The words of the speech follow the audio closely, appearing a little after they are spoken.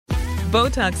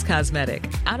Botox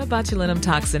Cosmetic, out of botulinum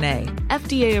toxin A,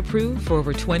 FDA approved for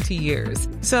over 20 years.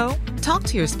 So, talk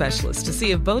to your specialist to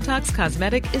see if Botox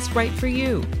Cosmetic is right for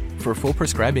you. For full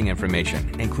prescribing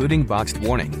information, including boxed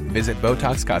warning, visit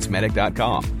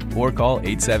BotoxCosmetic.com or call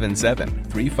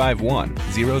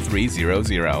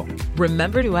 877-351-0300.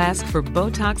 Remember to ask for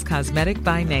Botox Cosmetic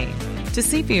by name. To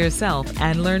see for yourself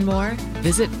and learn more,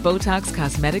 visit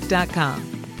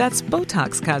BotoxCosmetic.com. That's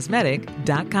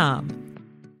BotoxCosmetic.com.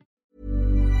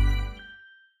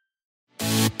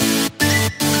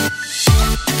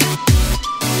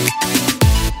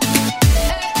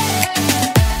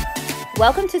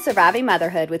 Welcome to Surviving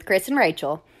Motherhood with Chris and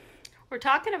Rachel. We're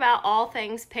talking about all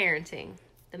things parenting,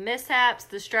 the mishaps,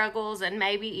 the struggles, and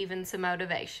maybe even some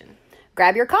motivation.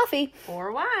 Grab your coffee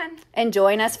Or wine. and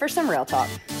join us for some real talk.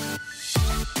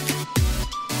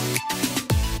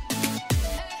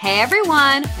 Hey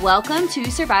everyone, welcome to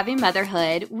Surviving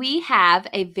Motherhood. We have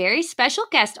a very special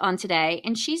guest on today,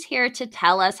 and she's here to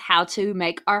tell us how to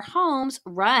make our homes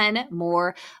run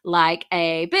more like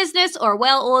a business or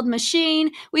well-oiled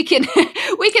machine. We can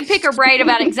pick her brain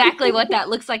about exactly what that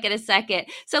looks like in a second.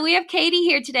 So we have Katie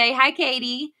here today. Hi,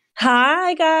 Katie.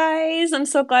 Hi, guys. I'm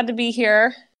so glad to be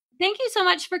here. Thank you so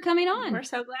much for coming on. We're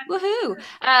so glad. Woohoo.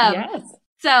 Yes.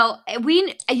 So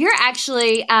you're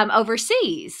actually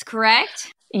overseas,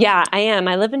 correct? Yeah, I am.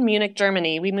 I live in Munich,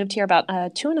 Germany. We moved here about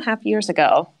 2.5 years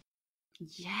ago.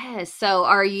 Yes. So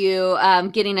are you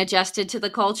getting adjusted to the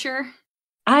culture?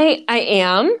 I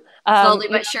am. Slowly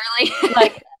but surely.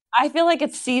 Like, I feel like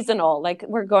it's seasonal. Like,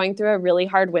 we're going through a really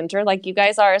hard winter, like you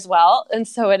guys are as well. And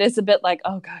so it is a bit like,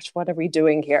 oh gosh, what are we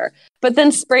doing here? But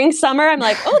then spring, summer, I'm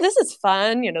like, oh, this is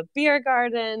fun. Beer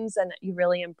gardens, and you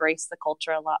really embrace the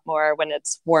culture a lot more when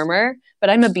it's warmer. But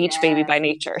I'm a beach baby by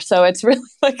nature. So it's really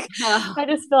like, I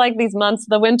just feel like these months,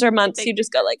 the winter months, you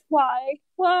just go like, why?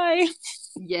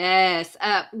 Yes.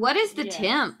 What is the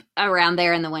temp around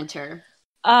there in the winter?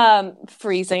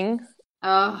 Freezing.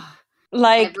 Oh,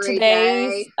 like every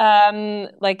today's, day.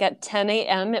 like at 10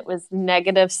 a.m., it was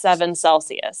 -7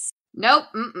 Celsius. Nope.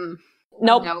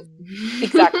 Nope.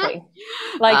 Exactly.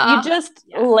 Like you just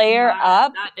layer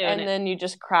up and then you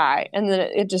just cry. And then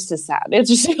it just is sad. It's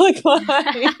just like, why?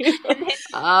 It's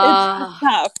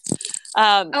tough.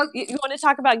 You want to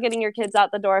talk about getting your kids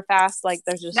out the door fast? Like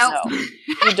there's just no.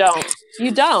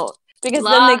 You don't. Because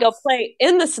then they go play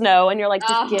in the snow and you're like,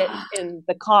 just get in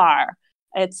the car.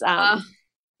 It's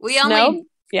we snow? only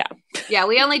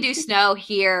we only do snow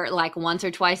here like once or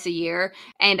twice a year,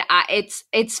 and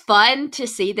it's fun to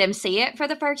see them see it for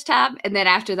the first time, and then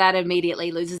after that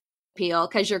immediately loses appeal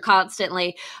because you're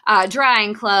constantly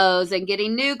drying clothes and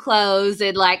getting new clothes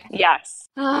and like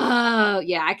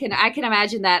I can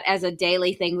imagine that as a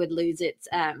daily thing would lose its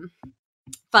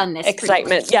funness,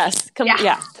 excitement. Yes,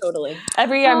 totally.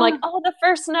 Every year I'm like, oh, the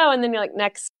first snow, and then you're like,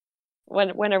 next.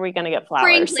 When are we going to get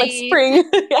flowers? Spring.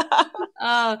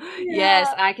 Yes,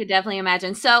 I could definitely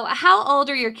imagine. So how old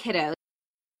are your kiddos?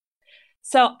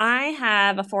 So I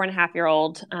have a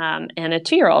 4.5-year-old and a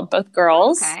 2-year-old, both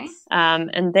girls. Okay.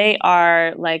 And they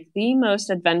are like the most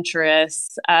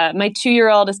adventurous. My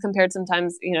 2-year-old is compared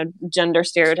sometimes, gender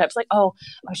stereotypes like, oh,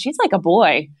 she's like a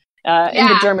boy. In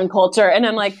the German culture. And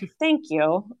I'm like, thank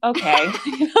you. Okay.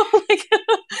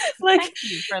 like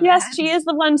yes, she is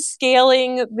the one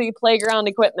scaling the playground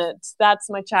equipment. That's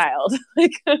my child.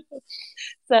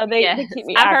 So they keep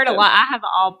me active. I've heard a lot. I have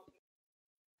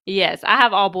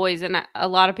all boys, and a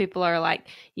lot of people are like,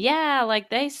 yeah, like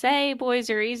they say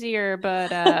boys are easier,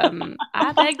 but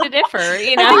I beg to differ,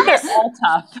 I think they're all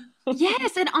tough.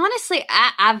 Yes, and honestly,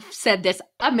 I've said this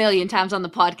a million times on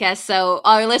the podcast, so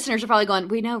our listeners are probably going,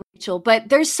 we know, Rachel, but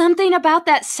there's something about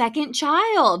that second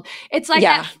child. It's like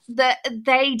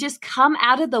they just come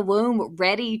out of the womb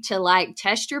ready to like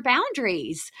test your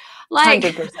boundaries. Like,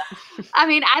 100%. I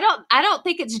mean, I don't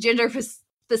think it's gender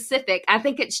specific. I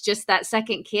think it's just that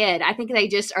second kid. I think they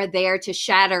just are there to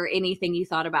shatter anything you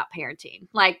thought about parenting.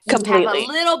 Like, completely. Have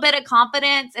a little bit of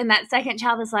confidence, and that second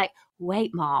child is like,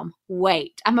 wait, mom,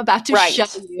 wait. I'm about to show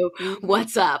you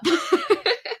what's up.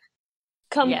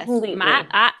 Completely.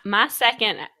 Yes.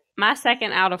 My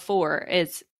second out of 4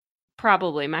 is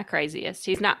probably my craziest.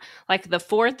 He's not like the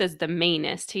 4th is the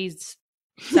meanest. He's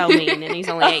so mean, and he's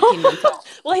only 18 months old.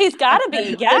 Well, he's got to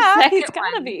be. Yeah, he's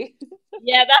got to be.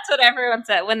 Yeah, that's what everyone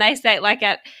said when they say like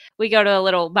we go to a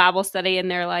little Bible study and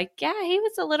they're like, yeah, he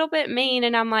was a little bit mean,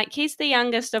 and I'm like, he's the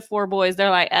youngest of 4 boys. They're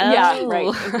like, oh, yeah,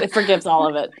 right. It forgives all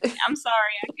of it. I'm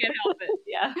sorry, I can't help it.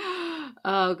 Yeah.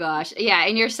 Oh gosh, yeah.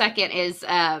 And your second is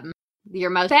your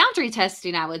most boundary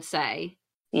testing, I would say.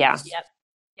 Yeah.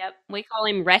 Yep. We call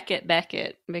him Wreck-It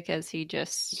Beckett because he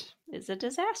just is a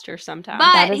disaster sometimes.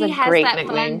 But that is he a has great that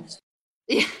nickname.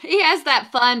 he has that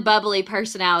fun, bubbly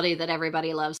personality that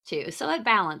everybody loves too. So it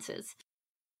balances.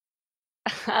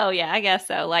 Oh yeah, I guess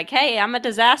so. Like, hey, I'm a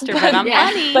disaster, but I'm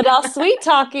funny. But I'll sweet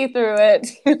talk you through it.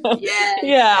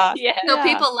 Yes. Yeah. So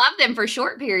people love them for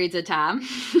short periods of time.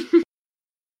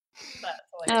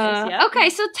 Okay,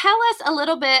 so tell us a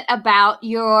little bit about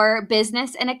your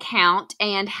business and account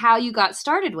and how you got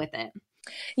started with it.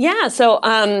 Yeah. So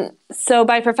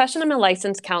by profession, I'm a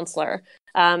licensed counselor.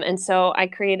 And so I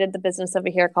created the business over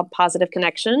here called Positive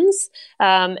Connections.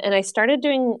 And I started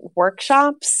doing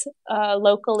workshops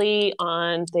locally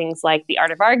on things like the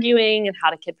art of arguing and how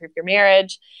to kid-proof your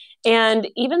marriage. And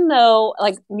even though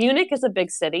like Munich is a big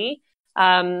city,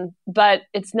 but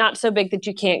it's not so big that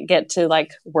you can't get to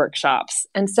like workshops.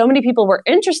 And so many people were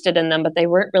interested in them, but they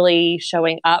weren't really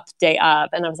showing up day of.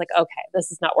 And I was like, okay,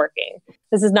 this is not working.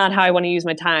 This is not how I want to use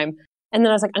my time. And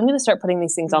then I was like, I'm going to start putting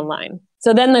these things online.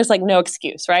 So then there's like no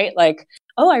excuse, right? Like,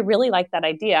 oh, I really like that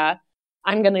idea.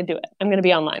 I'm going to do it. I'm going to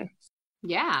be online.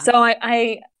 Yeah. So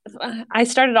I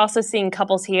started also seeing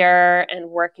couples here and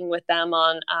working with them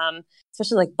on,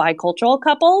 especially like bicultural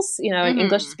couples, you know, in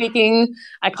English speaking.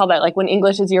 I call that like when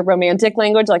English is your romantic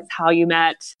language, like how you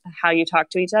met, how you talk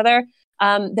to each other.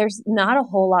 There's not a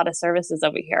whole lot of services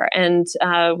over here. And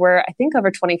we're, I think,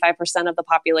 over 25% of the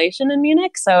population in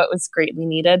Munich. So it was greatly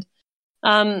needed.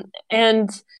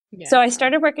 So I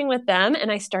started working with them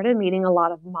and I started meeting a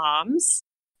lot of moms,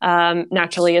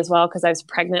 naturally as well, because I was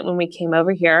pregnant when we came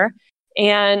over here.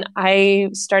 And I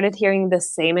started hearing the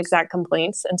same exact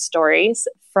complaints and stories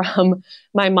from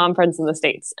my mom friends in the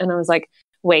States. And I was like,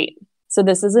 wait, so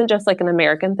this isn't just like an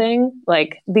American thing?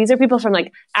 Like these are people from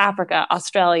like Africa,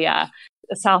 Australia,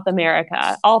 South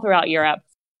America, all throughout Europe,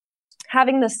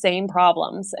 having the same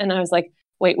problems. And I was like,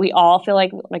 wait, we all feel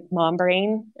like mom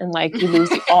brain and like you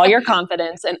lose all your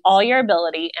confidence and all your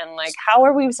ability. And like, how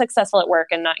are we successful at work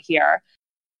and not here?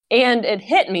 And it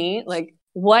hit me like,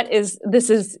 this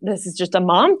is just a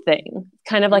mom thing,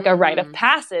 kind of like a rite of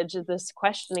passage of this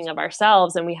questioning of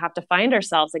ourselves. And we have to find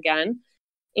ourselves again.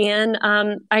 And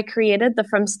I created the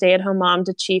From Stay-at-Home Mom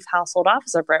to Chief Household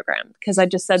Officer program because I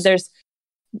just said there's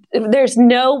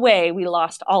no way we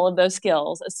lost all of those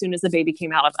skills as soon as the baby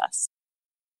came out of us.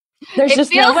 There's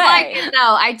just no way. Like it,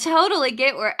 though. I totally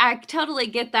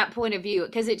get that point of view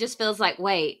because it just feels like,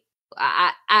 wait,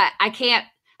 I can't.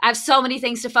 I have so many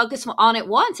things to focus on at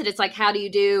once, and it's like, how do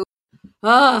you do?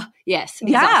 Oh, yes,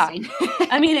 exhausting. Yeah.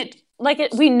 I mean,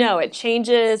 we know it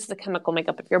changes the chemical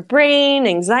makeup of your brain.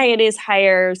 Anxiety is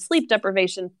higher, sleep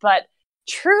deprivation, but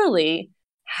truly,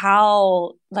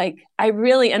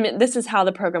 this is how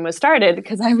the program was started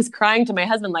because I was crying to my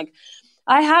husband, like,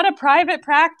 I had a private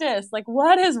practice. Like,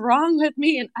 what is wrong with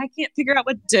me? And I can't figure out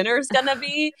what dinner's gonna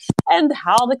be and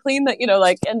how to clean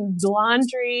and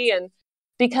laundry and.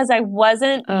 Because I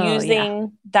wasn't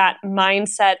using that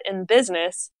mindset in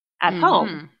business at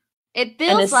home. It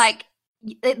feels like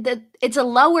it's a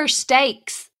lower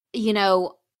stakes,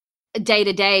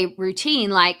 day-to-day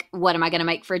routine. Like, what am I going to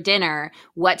make for dinner?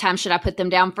 What time should I put them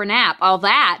down for nap? All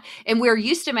that. And we're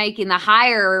used to making the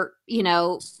higher,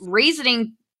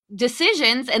 reasoning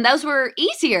decisions, and those were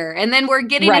easier. And then we're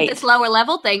getting at this lower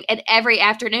level thing. And every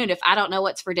afternoon, if I don't know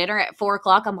what's for dinner at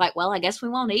 4:00, I'm like, well, I guess we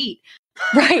won't eat.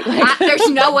 Right. There's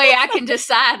no way I can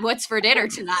decide what's for dinner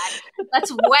tonight. That's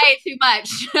way too much.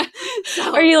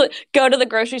 Or you go to the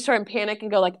grocery store and panic and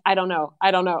go like, I don't know.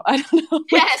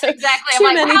 Yes, exactly.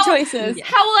 Too many choices.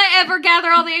 How will I ever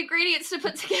gather all the ingredients to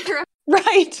put together?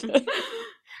 Right.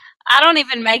 I don't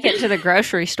even make it to the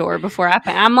grocery store before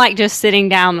I'm like just sitting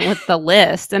down with the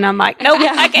list and I'm like, nope,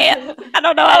 I can't. I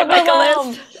don't know how to make a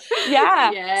list.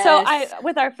 Yeah. Yes. So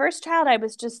with our first child, I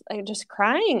was just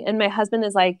crying. And my husband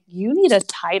is like, you need a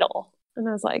title. And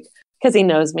I was like, because he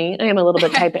knows me. I am a little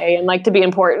bit type A and like to be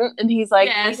important. And he's like,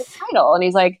 I need a title. And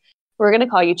he's like, we're going to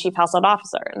call you Chief Household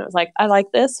Officer. And I was like, I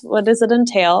like this. What does it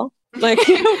entail? Like,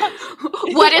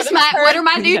 what are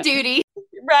my new duties?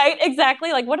 Right.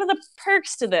 Exactly. Like, what are the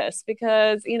perks to this?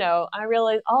 Because, I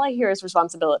realize all I hear is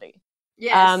responsibility.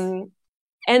 Yes.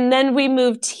 And then we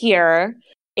moved here.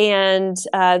 And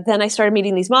then I started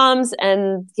meeting these moms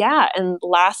and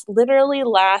last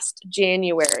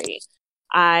January,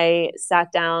 I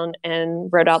sat down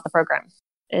and wrote out the program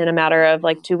in a matter of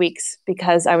like 2 weeks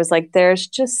because I was like, there's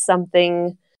just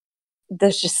something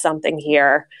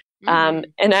here. And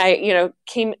I,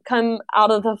 come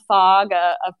out of the fog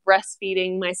of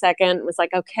breastfeeding my second, was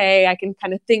like, okay, I can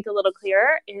kind of think a little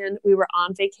clearer. And we were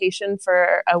on vacation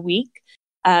for a week.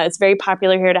 It's very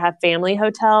popular here to have family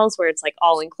hotels where it's like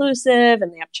all inclusive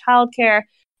and they have childcare.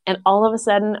 And all of a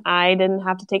sudden I didn't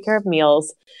have to take care of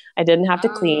meals. I didn't have to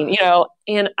clean,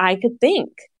 and I could think,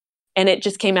 and it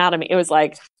just came out of me. It was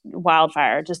like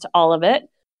wildfire, just all of it.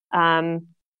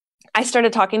 I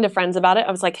started talking to friends about it.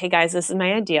 I was like, hey guys, this is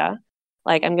my idea.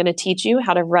 Like, I'm going to teach you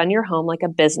how to run your home like a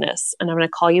business. And I'm going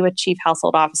to call you a chief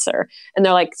household officer. And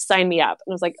they're like, sign me up.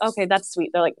 And I was like, okay, that's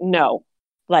sweet. They're like, no,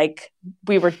 like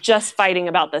we were just fighting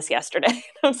about this yesterday.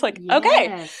 I was like,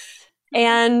 okay.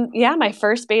 And yeah, my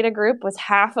first beta group was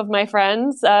half of my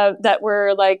friends that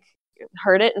were like,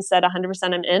 heard it and said 100%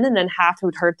 I'm in. And then half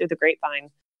who'd heard through the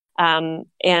grapevine.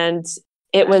 And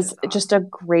it was just a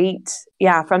great,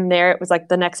 from there, it was like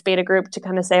the next beta group to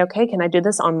kind of say, okay, can I do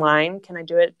this online? Can I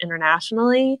do it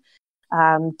internationally?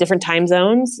 Different time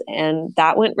zones. And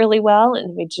that went really well.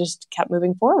 And we just kept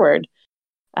moving forward.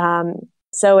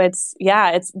 So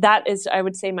that is, I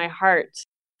would say my heart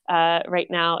right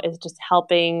now is just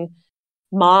helping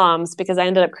moms, because I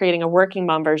ended up creating a working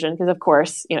mom version. Because of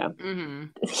course,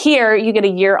 here you get a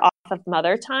year off of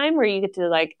mother time where you get to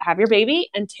like have your baby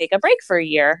and take a break for a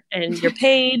year and you're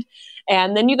paid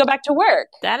and then you go back to work.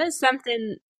 That is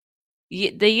something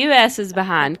the US is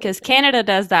behind, because Canada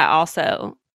does that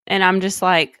also. And I'm just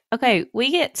like, okay,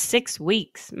 we get 6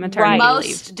 weeks maternity leave.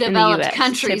 Most developed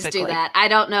countries typically do that. I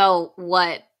don't know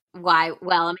why.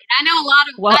 Well, I mean, I know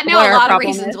a lot of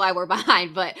reasons why we're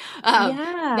behind, but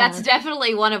that's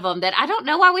definitely one of them that I don't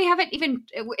know why we haven't even,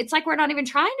 it's like we're not even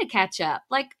trying to catch up.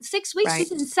 Like 6 weeks is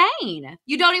insane.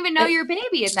 You don't even know your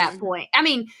baby at that point. I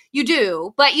mean, you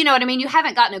do, but you know what I mean? You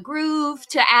haven't gotten a groove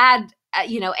to add,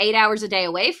 8 hours a day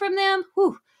away from them.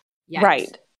 Whew. Yikes.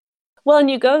 Right. Well, and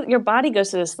your body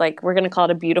goes to this, like, we're going to call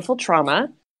it a beautiful trauma.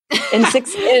 In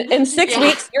 6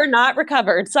 weeks, you're not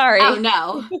recovered. Sorry. Oh,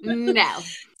 no.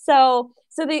 So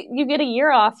you get a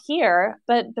year off here,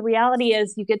 but the reality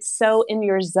is you get so in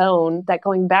your zone that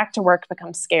going back to work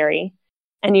becomes scary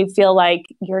and you feel like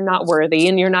you're not worthy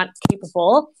and you're not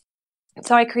capable.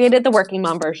 So I created the working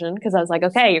mom version because I was like,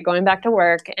 okay, you're going back to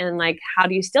work and like, how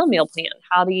do you still meal plan?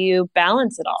 How do you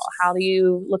balance it all? How do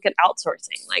you look at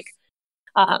outsourcing? Like,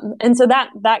 and so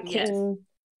that came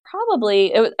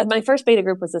probably, my first beta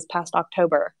group was this past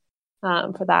October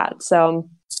for that. So,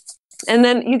 and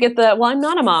then you get I'm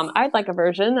not a mom. I'd like a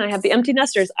version. I have the empty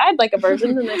nesters. I'd like a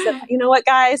version. And I said, you know what,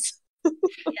 guys?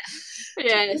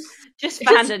 Yes. Just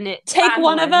find a niche. Take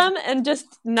one of them and just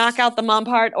knock out the mom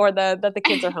part or that the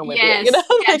kids are home with you. Just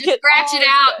scratch it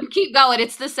out and keep going.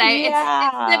 It's the same.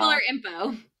 It's similar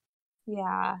info.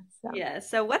 Yeah.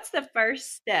 So what's the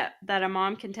first step that a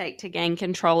mom can take to gain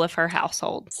control of her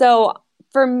household? So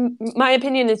for my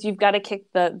opinion is you've got to kick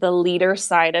the leader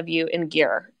side of you in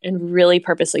gear and really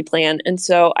purposely plan. And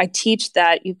so I teach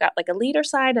that you've got like a leader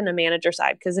side and a manager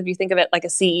side, because if you think of it like a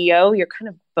CEO, you're kind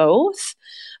of both.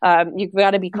 You've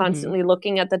got to be constantly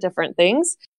looking at the different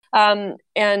things.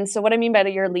 And so what I mean by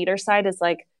your leader side is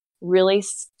like really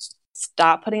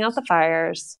stop putting out the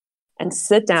fires and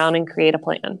sit down and create a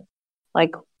plan.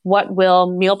 Like, what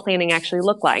will meal planning actually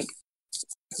look like?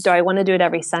 Do I want to do it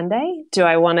every Sunday? Do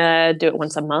I want to do it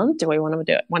once a month? Do I want to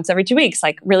do it once every 2 weeks?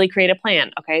 Like, really create a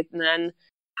plan. Okay. And then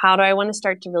how do I want to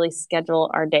start to really schedule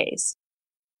our days?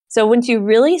 So once you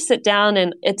really sit down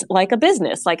and it's like a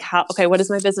business, like what is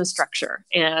my business structure?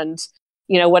 And,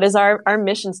 what is our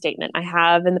mission statement? I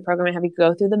have in the program, I have you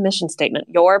go through the mission statement,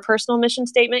 your personal mission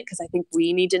statement, because I think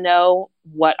we need to know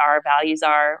what our values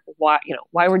are, why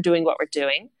we're doing what we're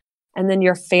doing. And then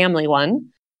your family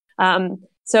one.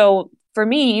 So for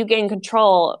me, you gain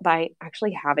control by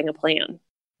actually having a plan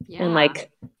and like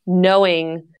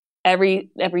knowing every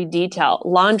detail.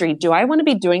 Laundry. Do I want to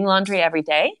be doing laundry every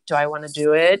day? Do I want to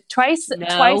do it twice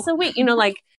a week?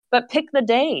 But pick the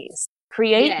days,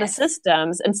 create the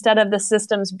systems instead of the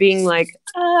systems being like,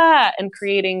 and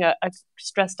creating a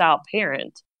stressed out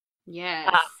parent.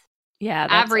 Yes.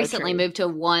 I've recently moved to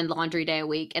 1 laundry day a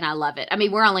week and I love it. I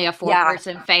mean, we're only a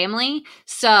 4-person family.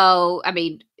 So, I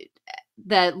mean,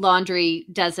 the laundry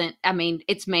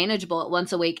it's manageable at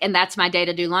once a week. And that's my day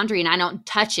to do laundry. And I don't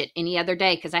touch it any other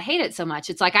day because I hate it so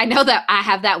much. It's like, I know that I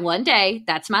have that one day.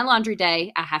 That's my laundry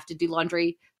day. I have to do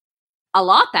laundry a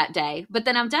lot that day, but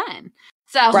then I'm done.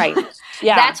 So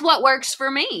that's what works for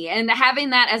me. And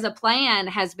having that as a plan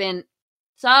has been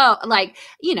so, like,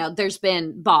 there's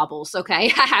been bobbles,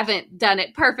 okay? I haven't done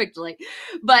it perfectly.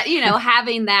 But,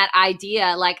 having that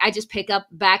idea, like, I just pick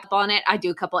back up on it. I do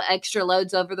a couple of extra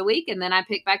loads over the week, and then I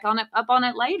pick back up on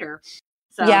it later.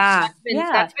 So that's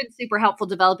been super helpful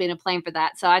developing a plan for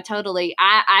that. So I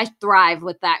thrive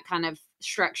with that kind of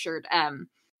structured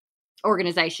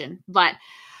organization. But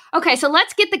Okay, so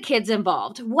let's get the kids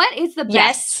involved. What is the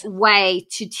best way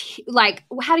to,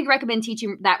 how do you recommend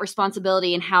teaching that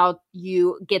responsibility and how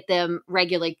you get them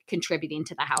regularly contributing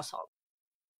to the household?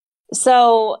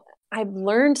 So I've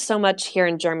learned so much here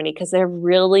in Germany because they're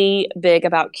really big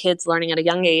about kids learning at a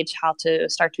young age how to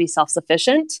start to be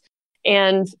self-sufficient.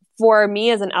 And for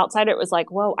me as an outsider, it was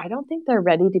like, whoa, I don't think they're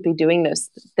ready to be doing those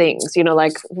things,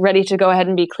 like ready to go ahead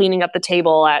and be cleaning up the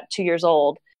table at 2 years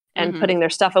old and putting their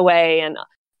stuff away. And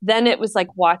then it was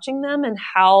like watching them and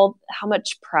how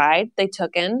much pride they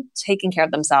took in taking care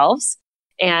of themselves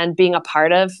and being a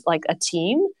part of like a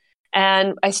team.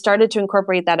 And I started to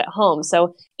incorporate that at home.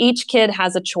 So each kid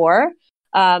has a chore.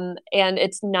 And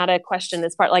it's not a question.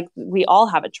 It's part, like, we all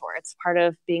have a chore. It's part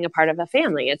of being a part of a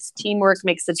family. It's teamwork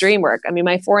makes the dream work. I mean,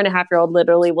 my 4.5-year-old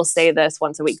literally will say this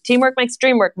once a week: teamwork makes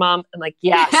dream work, Mom. I'm like,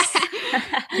 yes.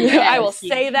 I will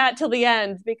say that till the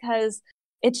end, because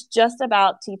it's just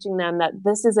about teaching them that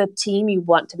this is a team you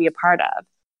want to be a part of.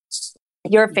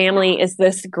 Your family is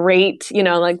this great,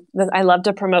 I love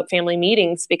to promote family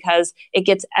meetings because it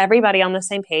gets everybody on the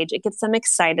same page. It gets them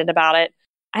excited about it.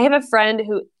 I have a friend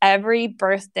who every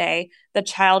birthday, the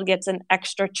child gets an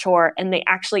extra chore and they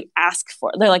actually ask for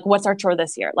it. They're like, what's our chore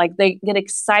this year? Like, they get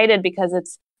excited because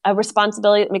it's a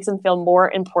responsibility that makes them feel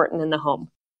more important in the home.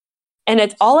 And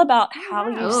it's all about how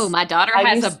you... Oh, my daughter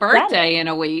has a birthday in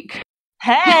a week.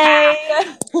 Hey,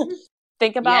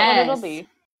 think about what it'll be.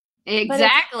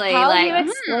 Exactly. How you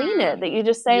explain it, that you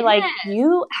just say, like,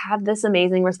 you have this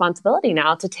amazing responsibility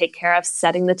now to take care of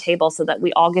setting the table so that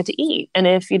we all get to eat. And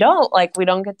if you don't, we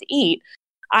don't get to eat.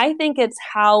 I think it's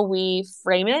how we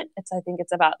frame it. I think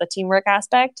it's about the teamwork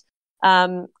aspect.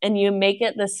 And you make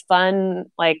it this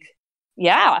fun,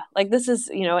 this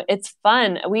is, it's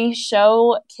fun. We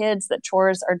show kids that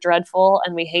chores are dreadful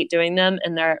and we hate doing them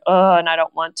and they're, and I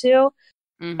don't want to.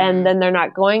 And then they're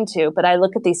not going to. But I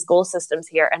look at these school systems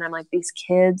here and I'm like, these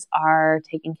kids are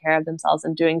taking care of themselves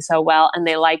and doing so well. And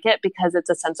they like it because it's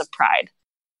a sense of pride.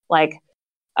 Like,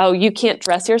 oh, you can't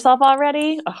dress yourself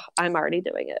already? Oh, I'm already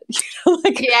doing it.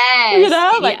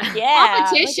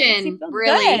 Competition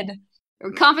really.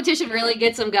 Competition really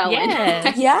gets them going.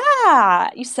 Yes. Yeah.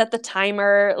 You set the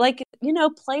timer,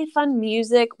 play fun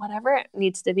music, whatever it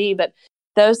needs to be. But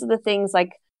those are the things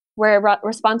where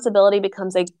responsibility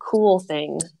becomes a cool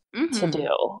thing to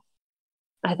do.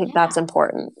 I think that's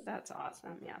important. That's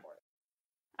awesome. Yeah.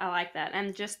 I like that.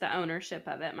 And just the ownership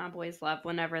of it. My boys love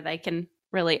whenever they can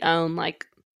really own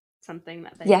something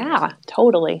that they do.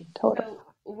 Totally. So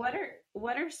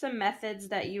what are some methods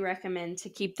that you recommend to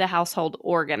keep the household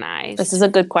organized? This is a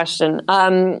good question.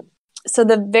 So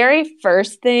the very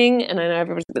first thing, and I know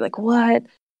everybody's gonna be like, what?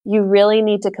 You really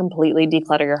need to completely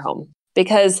declutter your home.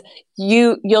 Because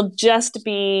you'll just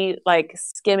be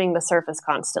skimming the surface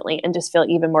constantly and just feel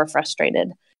even more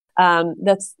frustrated.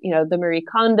 That's, the Marie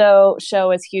Kondo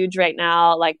show is huge right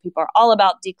now. People are all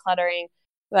about decluttering,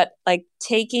 but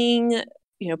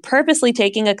purposely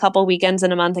taking a couple weekends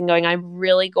in a month and going, I'm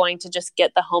really going to just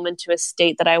get the home into a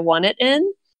state that I want it in.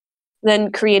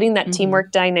 Then creating that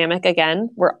teamwork dynamic again.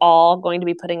 We're all going to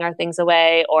be putting our things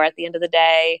away, or at the end of the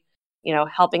day,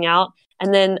 helping out.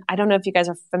 And then I don't know if you guys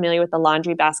are familiar with the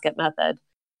laundry basket method,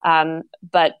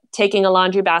 but taking a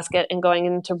laundry basket and going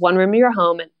into one room of your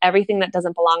home and everything that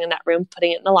doesn't belong in that room,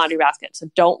 putting it in the laundry basket. So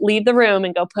don't leave the room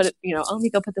and go put it, let me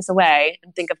go put this away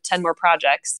and think of 10 more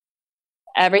projects.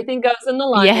 Everything goes in the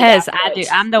laundry basket. I do.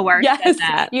 I'm the worst at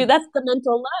that. That's the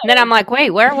mental load. And then I'm like, wait,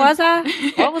 where was I?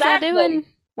 What was I doing?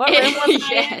 What room was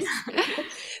I in?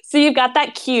 So you've got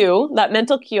that cue, that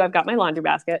mental cue. I've got my laundry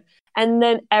basket. And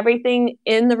then everything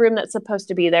in the room that's supposed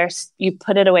to be there, you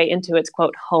put it away into its,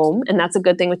 quote, home. And that's a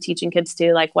good thing with teaching kids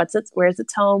too. Where is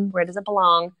its home? Where does it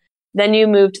belong? Then you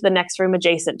move to the next room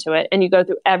adjacent to it. And you go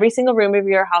through every single room of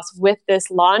your house with this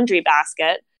laundry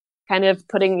basket, kind of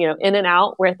putting, in and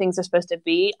out where things are supposed to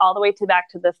be, all the way back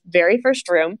to the very first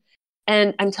room.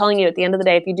 And I'm telling you, at the end of the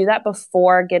day, if you do that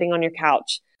before getting on your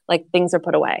couch, things are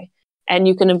put away. And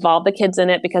you can involve the kids in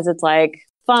it because it's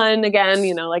fun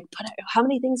again, how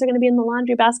many things are going to be in the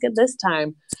laundry basket this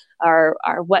time, or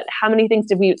how many things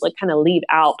did we kind of leave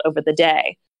out over the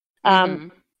day?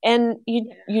 And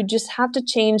you just have to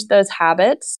change those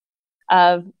habits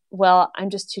of, well, I'm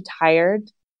just too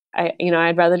tired.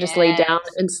 I'd rather just lay down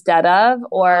instead of,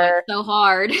 or it's so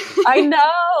hard. I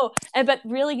know. But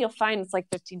really you'll find it's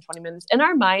 15, 20 minutes. In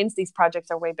our minds, these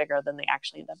projects are way bigger than they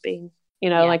actually end up being.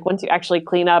 Once you actually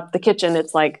clean up the kitchen,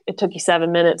 it's it took you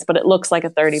 7 minutes, but it looks like a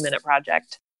 30-minute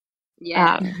project.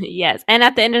 Yeah. Yes. And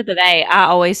at the end of the day, I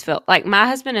always feel like my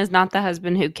husband is not the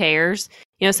husband who cares.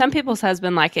 Some people's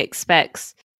husband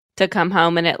expects to come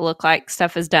home and it look like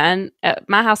stuff is done.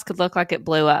 My house could look like it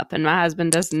blew up, and my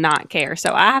husband does not care.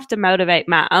 So I have to motivate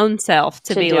my own self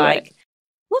to be like,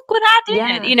 look what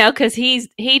I did, because he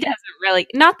doesn't really,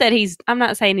 not that I'm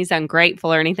not saying he's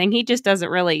ungrateful or anything. He just doesn't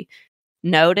really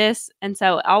notice. And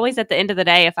so always at the end of the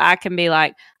day, if I can be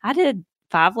like, I did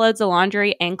 5 loads of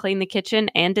laundry and cleaned the kitchen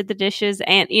and did the dishes,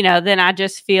 and, then I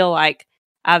just feel like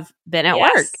I've been at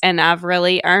work and I've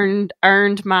really earned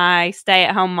my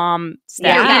stay-at-home mom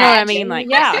status. You know what I mean?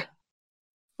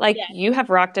 Like, you have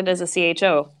rocked it as a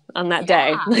CHO on that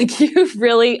day. Like, you've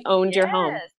really owned your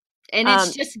home. And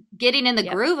it's just getting in the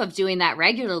groove of doing that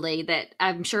regularly that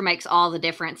I'm sure makes all the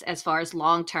difference as far as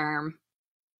long-term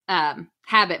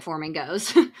habit forming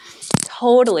goes.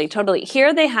 Totally.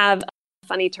 Here they have a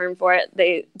funny term for it.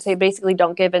 They say basically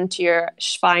don't give into your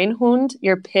Schweinhund,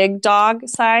 your pig dog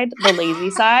side, the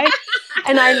lazy side.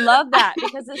 And I love that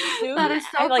because as soon as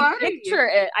I picture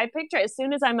it, as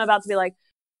soon as I'm about to be like,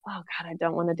 oh God, I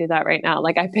don't want to do that right now.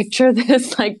 Like I picture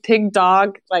this like pig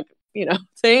dog, like,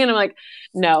 thing. And I'm like,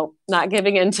 no, not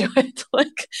giving into it.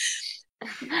 Like,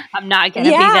 I'm not going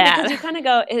to be that. Because you kind of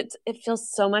go, it feels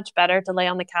so much better to lay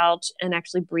on the couch and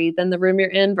actually breathe in the room you're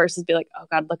in versus be like, oh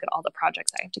God, look at all the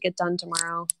projects I have to get done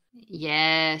tomorrow.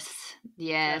 Yes,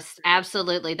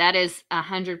 absolutely. That is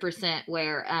 100%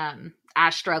 where I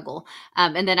struggle.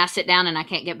 And then I sit down and I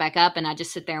can't get back up and I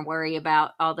just sit there and worry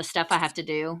about all the stuff I have to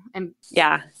do. And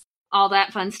all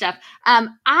that fun stuff.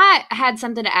 I had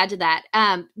something to add to that.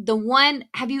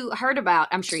 Have you heard about,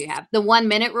 I'm sure you have, the 1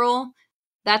 minute rule?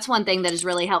 That's one thing that has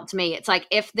really helped me. It's like,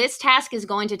 if this task is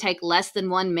going to take less than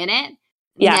 1 minute,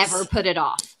 never put it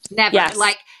off. Never. Yes.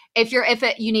 Like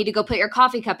you need to go put your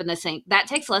coffee cup in the sink, that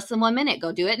takes less than 1 minute.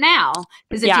 Go do it now.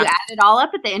 Because if you add it all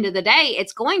up at the end of the day,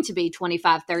 it's going to be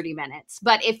 25, 30 minutes.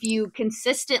 But if you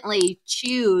consistently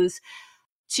choose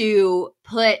to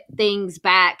put things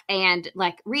back and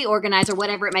like reorganize or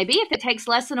whatever it may be, if it takes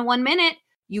less than 1 minute,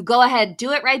 you go ahead,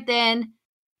 do it right then.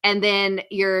 And then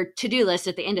your to-do list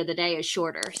at the end of the day is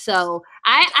shorter. So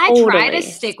I try to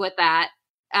stick with that.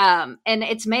 And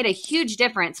it's made a huge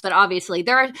difference, but obviously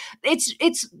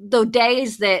it's the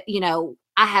days that,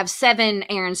 I have 7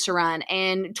 errands to run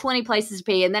and 20 places to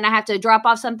be, and then I have to drop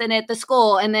off something at the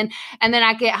school. And then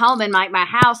I get home and my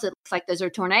house, it looks like there's a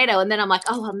tornado. And then I'm like,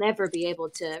 oh, I'll never be able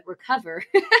to recover.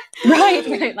 Right.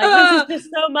 Like this is just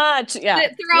so much. Yeah.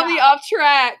 Throw me off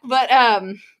track. But,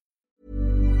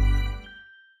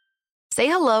 say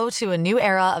hello to a new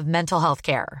era of mental health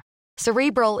care.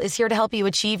 Cerebral is here to help you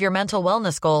achieve your mental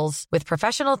wellness goals with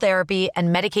professional therapy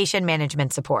and medication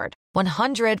management support.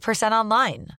 100%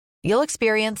 online. You'll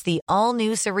experience the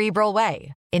all-new Cerebral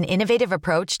Way, an innovative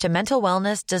approach to mental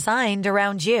wellness designed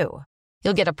around you.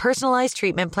 You'll get a personalized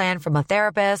treatment plan from a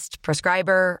therapist,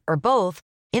 prescriber, or both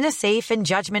in a safe and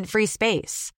judgment-free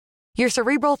space. Your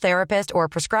Cerebral therapist or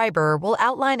prescriber will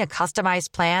outline a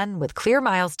customized plan with clear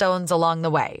milestones along the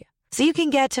way, so you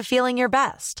can get to feeling your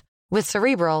best. With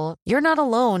Cerebral, you're not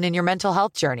alone in your mental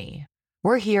health journey.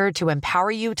 We're here to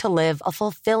empower you to live a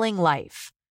fulfilling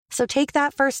life. So take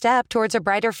that first step towards a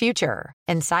brighter future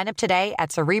and sign up today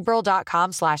at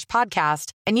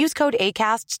Cerebral.com/podcast and use code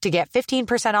ACAST to get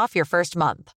 15% off your first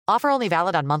month. Offer only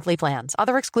valid on monthly plans.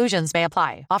 Other exclusions may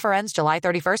apply. Offer ends July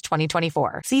 31st,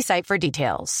 2024. See site for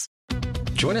details.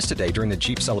 Join us today during the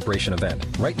Jeep Celebration event.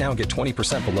 Right now, get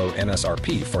 20% below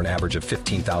MSRP for an average of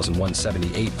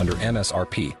 $15,178 under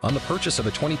MSRP on the purchase of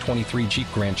a 2023 Jeep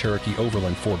Grand Cherokee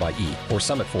Overland 4xE or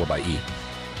Summit 4xE.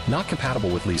 Not compatible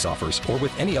with lease offers or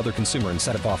with any other consumer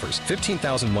incentive offers.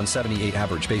 $15,178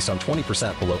 average based on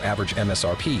 20% below average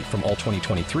MSRP from all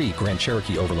 2023 Grand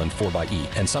Cherokee Overland 4xE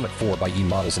and Summit 4xE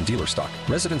models in dealer stock.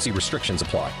 Residency restrictions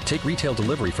apply. Take retail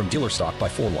delivery from dealer stock by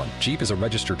 4/1. Jeep is a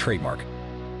registered trademark.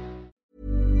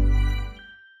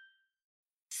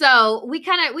 So we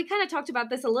kind of talked about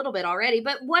this a little bit already,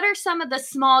 but what are some of the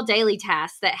small daily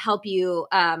tasks that help you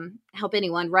help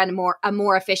anyone run a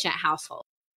more efficient household?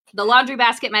 The laundry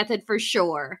basket method for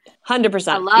sure. 100%.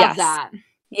 I love that.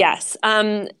 Yes.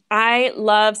 I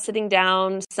love sitting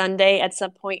down Sunday at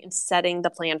some point and setting the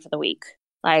plan for the week.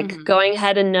 Like going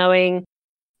ahead and knowing,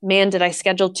 man, did I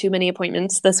schedule too many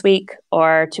appointments this week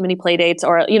or too many play dates,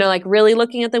 or, like really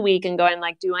looking at the week and going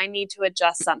like, do I need to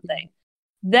adjust something?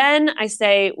 Then I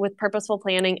say with purposeful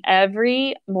planning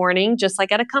every morning, just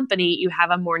like at a company, you have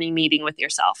a morning meeting with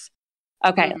yourself.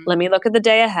 Okay, let me look at the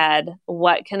day ahead.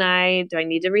 What do I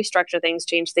need to restructure things,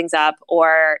 change things up,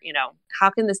 or, how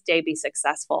can this day be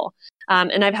successful?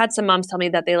 And I've had some moms tell me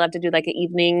that they love to do like an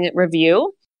evening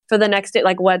review for the next day,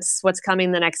 like what's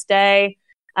coming the next day.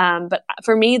 But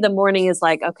for me, the morning is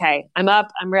like, okay, I'm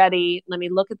up, I'm ready. Let me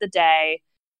look at the day.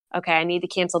 okay, I need to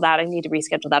cancel that. I need to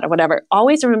reschedule that or whatever.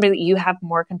 Always remember that you have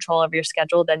more control of your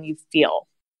schedule than you feel.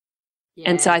 Yes.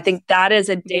 And so I think that is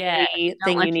a daily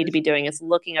thing you need to be doing, is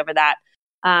looking over that.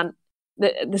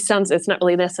 This sounds, it's not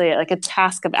really necessarily like a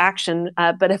task of action,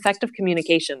 but effective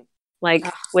communication, like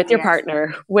with your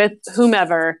partner, with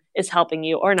whomever is helping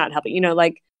you or not helping,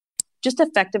 like just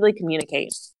effectively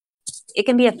communicate. It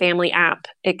can be a family app.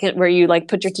 It can, where you like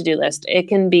put your to-do list. It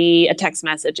can be a text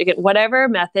message. It can, whatever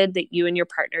method that you and your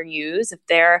partner use, if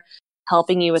they're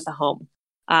helping you with the home,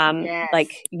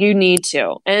 like you need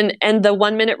to. And the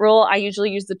 1 minute rule, I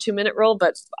usually use the 2 minute rule,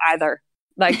 but either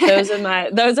like those are my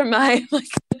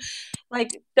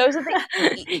like those are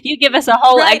the, you give us a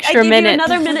whole extra minute,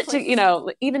 another minute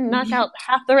to, even knock out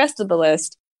half the rest of the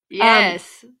list.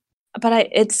 Yes. But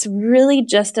it's really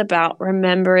just about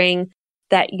remembering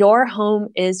that your home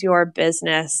is your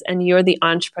business and you're the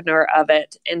entrepreneur of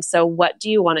it. And so what do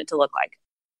you want it to look like?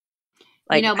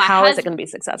 Like, how is it going to be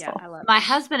successful? Yeah, my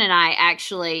husband and I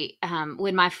actually,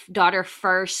 when my daughter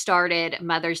first started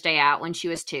Mother's Day out when she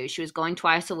was 2, she was going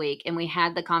twice a week. And we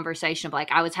had the conversation of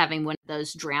like, I was having one of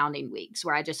those drowning weeks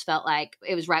where I just felt like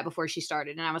it was right before she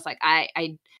started. And I was like,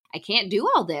 I can't do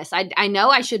all this. I know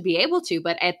I should be able to,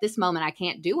 but at this moment, I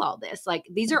can't do all this. Like,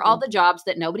 these are all the jobs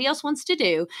that nobody else wants to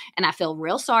do. And I feel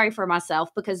real sorry for myself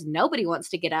because nobody wants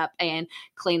to get up and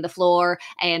clean the floor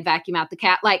and vacuum out the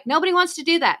cat. Like, nobody wants to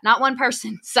do that. Not one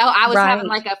person. So I was having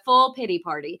like a full pity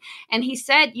party. And he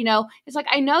said, it's like,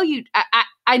 I know.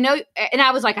 And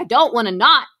I was like, I don't want to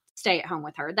not stay at home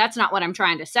with her. That's not what I'm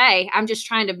trying to say. I'm just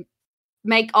trying to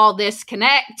make all this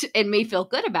connect and me feel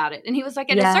good about it. And he was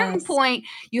like, at a certain point,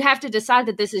 you have to decide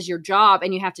that this is your job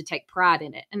and you have to take pride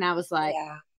in it. And I was like,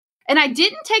 and I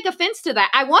didn't take offense to that.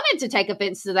 I wanted to take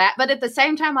offense to that. But at the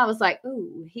same time, I was like,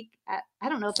 ooh, I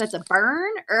don't know if that's a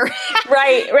burn or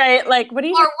right. Like, what do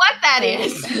you, or what that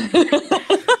is.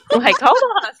 Like, hold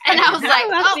on. And I was like,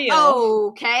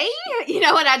 okay.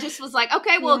 And I just was like,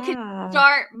 okay, well, can you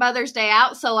start Mother's Day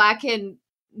out so I can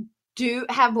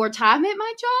have more time at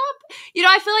my job?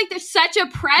 I feel like there's such a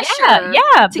pressure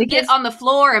to get on the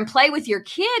floor and play with your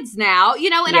kids now,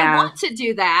 and I want to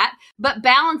do that, but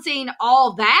balancing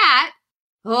all that,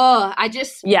 that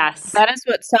is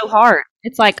what's so hard.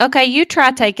 It's like, okay, you try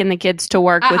taking the kids to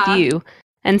work with you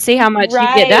and see how much you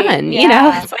get done.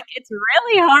 It's like, it's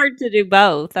really hard to do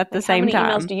both at the same time. How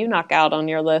many emails do you knock out on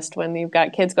your list when you've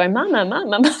got kids going, mama,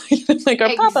 like,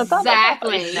 or papa, papa?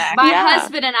 Exactly. My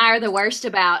husband and I are the worst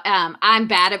about, I'm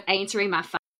bad at answering my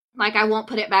phone. Like, I won't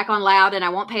put it back on loud and I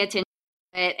won't pay attention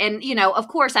to it. And, of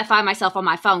course I find myself on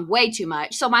my phone way too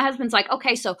much. So my husband's like,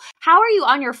 okay, so how are you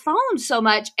on your phone so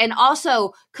much and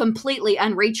also completely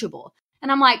unreachable?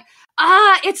 And I'm like,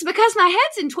 it's because my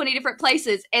head's in 20 different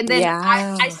places. And then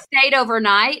I stayed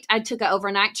overnight. I took an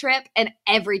overnight trip, and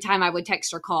every time I would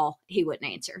text or call, he wouldn't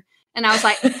answer. And I was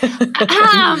like,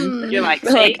 you're like,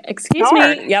 excuse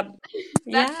me. Yep.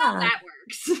 That's how that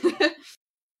works.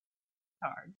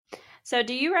 Hard. So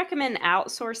do you recommend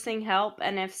outsourcing help?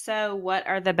 And if so, what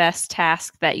are the best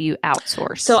tasks that you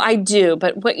outsource? So I do,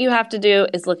 but what you have to do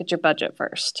is look at your budget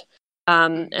first.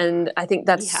 And I think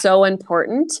that's so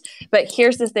important. But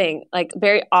here's the thing, like,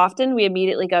 very often we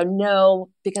immediately go, no,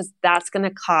 because that's going to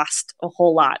cost a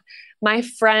whole lot. My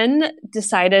friend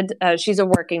decided, she's a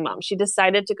working mom. She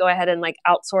decided to go ahead and like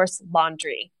outsource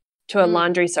laundry to a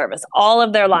laundry service, all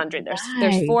of their laundry.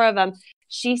 There's 4 of them.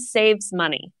 She saves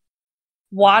money,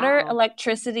 water,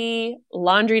 electricity,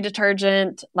 laundry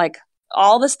detergent, like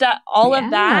all the stuff, all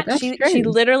of that. She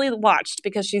literally watched,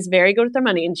 because she's very good with her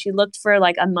money. And she looked for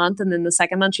like a month. And then the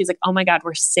second month, she's like, oh my God,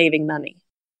 we're saving money.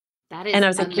 That is and I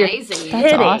was amazing. Like,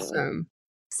 that's awesome.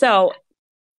 So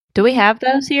do we have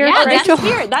those here? Yeah, Rachel?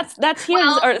 That's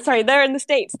here. They're in the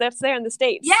States. That's there in the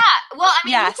States. Yeah. Well, I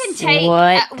mean, you can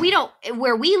take, we don't,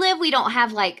 where we live, we don't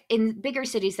have like, in bigger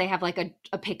cities, they have like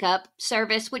a pickup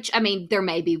service, which, I mean, there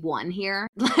may be one here,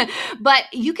 but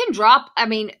you can drop, I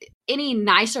mean, any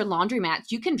nicer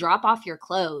laundromats, you can drop off your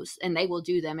clothes and they will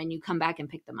do them, and you come back and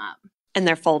pick them up. And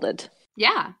they're folded.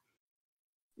 Yeah.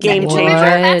 Game changer.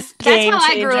 That's how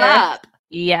I grew up.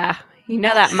 Yeah. You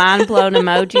know that mind-blown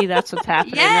emoji? That's what's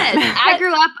happening. Yes. I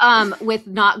grew up with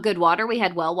not good water. We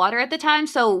had well water at the time.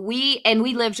 So we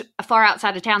lived far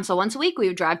outside of town. So once a week, we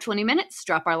would drive 20 minutes,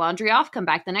 drop our laundry off, come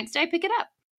back the next day, pick it up.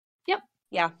 Yep.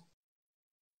 Yeah.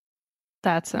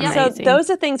 That's amazing. So those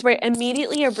are things where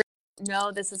immediately you're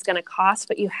no, this is going to cost,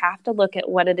 but you have to look at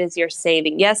what it is you're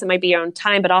saving. Yes, it might be your own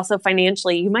time, but also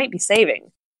financially, you might be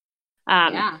saving.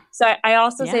 So I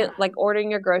also say, like, ordering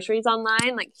your groceries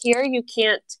online, like here, you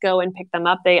can't go and pick them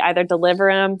up. They either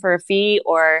deliver them for a fee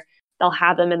or they'll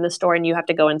have them in the store and you have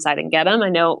to go inside and get them. I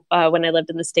know when I lived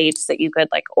in the States that you could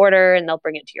like order and they'll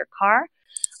bring it to your car.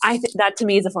 I think that to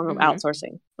me is a form of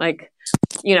outsourcing. Like,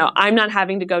 I'm not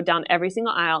having to go down every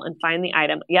single aisle and find the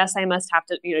item. Yes, I must have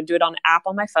to, do it on an app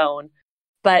on my phone,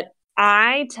 but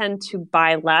I tend to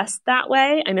buy less that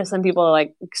way. I know some people are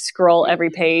like scroll every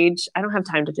page. I don't have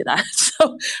time to do that.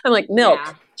 So I'm like, milk,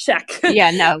 check.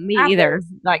 Yeah, no, me either.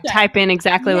 Like type in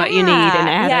exactly what you need and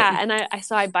add it. Yeah, and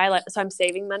so I buy, so I'm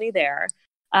saving money there.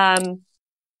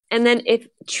 And then if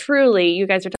truly you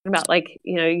guys are talking about like,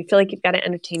 you feel like you've got to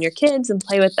entertain your kids and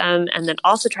play with them and then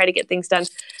also try to get things done.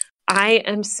 I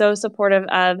am so supportive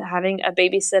of having a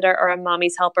babysitter or a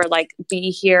mommy's helper, like be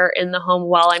here in the home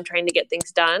while I'm trying to get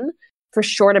things done for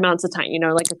short amounts of time,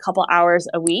 like a couple hours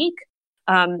a week.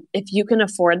 If you can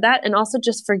afford that, and also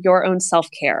just for your own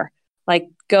self-care, like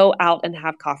go out and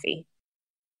have coffee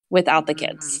without the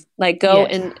kids, like go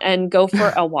and go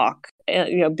for a walk,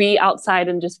 be outside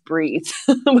and just breathe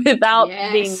without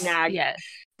being nagged. Yes.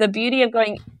 The beauty of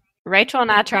going, Rachel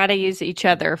and I try to use each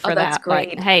other for that. That's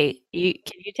great. Like, hey,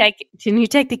 can you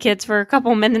take the kids for a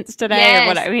couple minutes today or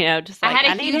whatever? Just like, I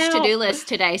had a huge to-do list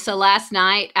today. So last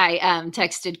night I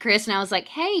texted Chris and I was like,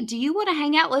 hey, do you want to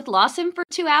hang out with Lawson for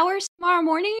 2 hours tomorrow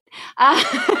morning?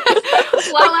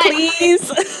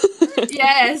 Please.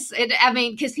 Yes.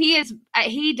 Because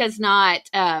he does not,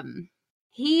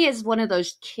 he is one of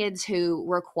those kids who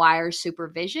requires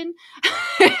supervision.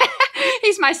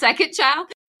 He's my second child.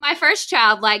 My first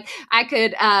child, like I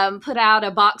could put out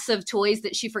a box of toys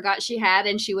that she forgot she had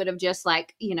and she would have just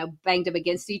like, banged them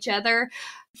against each other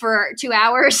for 2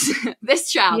 hours.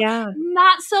 This child,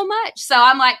 not so much. So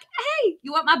I'm like, hey,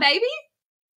 you want my baby?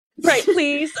 Right,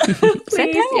 please.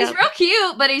 Please. He's real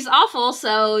cute, but he's awful.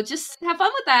 So just have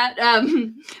fun with that.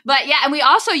 But yeah, and we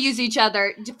also use each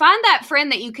other to find that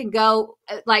friend that you can go,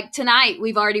 like tonight,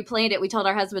 we've already planned it. We told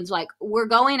our husbands, like, we're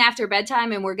going after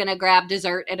bedtime and we're going to grab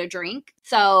dessert and a drink.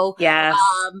 So,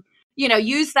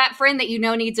 use that friend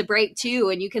that needs a break too.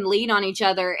 And you can lean on each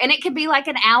other. And it can be like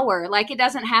an hour. Like, it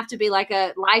doesn't have to be like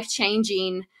a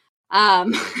life-changing,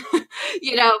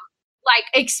 like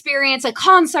experience a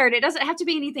concert. It doesn't have to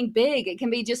be anything big. It can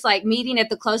be just like meeting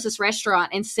at the closest restaurant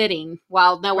and sitting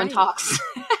while no one talks.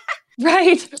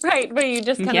 Right. But you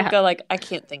just kind of go like, I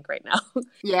can't think right now.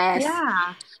 Yes.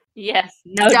 Yeah. Yes.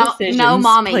 No decisions. No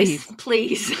mommies,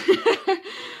 please.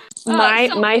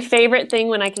 My favorite thing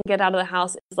when I can get out of the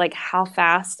house is like how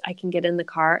fast I can get in the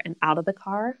car and out of the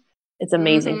car. It's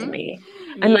amazing to me.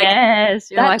 I'm like,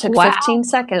 that took 15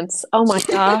 seconds. Oh my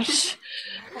gosh.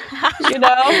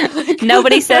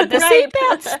 Nobody said the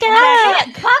seatbelt stop. I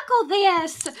can't buckle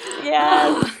this.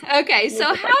 Yes. Okay,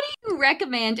 so how do you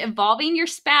recommend involving your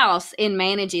spouse in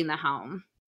managing the home?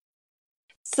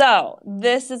 So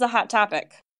this is a hot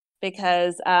topic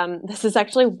because this is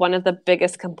actually one of the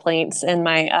biggest complaints in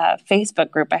my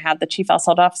Facebook group. I had the Chief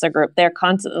Household Officer group. They're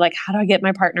constantly like, how do I get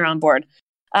my partner on board?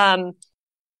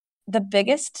 The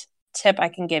biggest tip I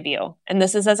can give you, and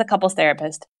this is as a couples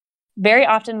therapist, very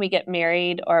often we get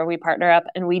married or we partner up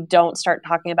and we don't start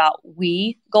talking about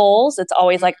we goals. It's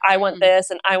always like, I want this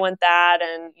and I want that.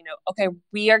 And, okay,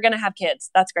 we are going to have kids.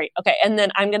 That's great. Okay. And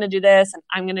then I'm going to do this and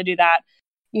I'm going to do that.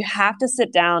 You have to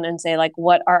sit down and say, like,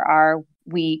 what are our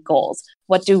we goals?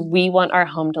 What do we want our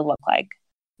home to look like?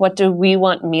 What do we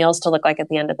want meals to look like at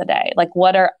the end of the day? Like,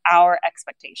 what are our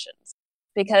expectations?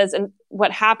 Because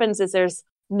what happens is there's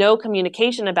no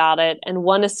communication about it. And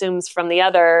one assumes from the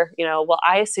other, well,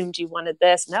 I assumed you wanted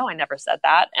this. No, I never said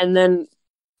that. And then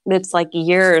it's like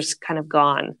years kind of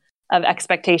gone of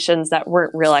expectations that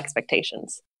weren't real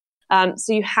expectations.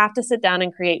 So you have to sit down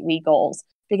and create we goals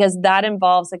because that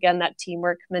involves, again, that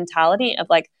teamwork mentality of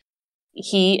like,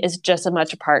 he is just as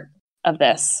much a part of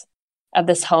this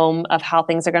home, of how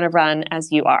things are going to run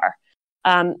as you are.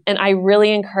 And I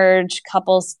really encourage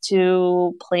couples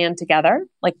to plan together,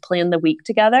 like plan the week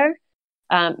together.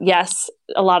 Yes,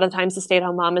 a lot of times the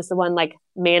stay-at-home mom is the one like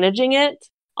managing it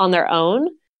on their own,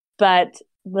 but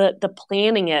the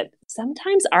planning it,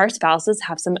 sometimes our spouses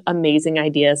have some amazing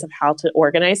ideas of how to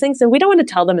organize things, and we don't want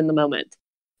to tell them in the moment.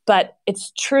 But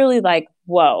it's truly like,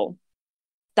 whoa,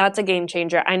 that's a game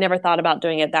changer. I never thought about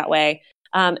doing it that way.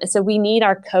 So we need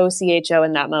our co-CHO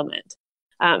in that moment.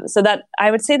 So that I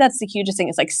would say that's the hugest thing.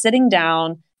 It's like sitting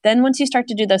down. Then once you start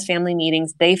to do those family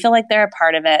meetings, they feel like they're a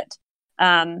part of it.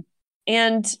 And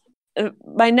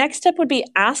my next tip would be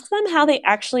ask them how they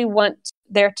actually want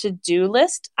their to-do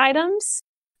list items.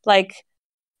 Like,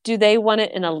 do they want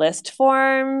it in a list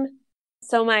form?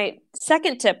 So my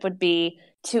second tip would be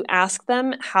to ask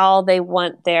them how they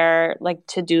want their like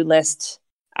to-do list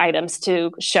items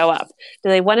to show up. Do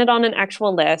they want it on an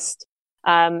actual list?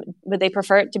 Would they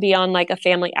prefer it to be on like a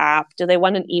family app? Do they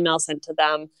want an email sent to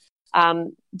them?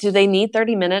 Do they need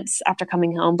 30 minutes after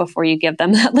coming home before you give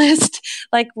them that list?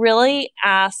 Like really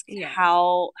ask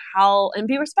how, and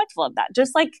be respectful of that.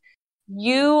 Just like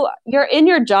you're in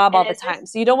your job all the time.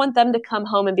 So you don't want them to come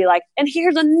home and be like, and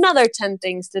here's another 10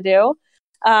 things to do.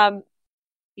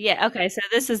 Yeah. Okay. So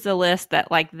this is the list that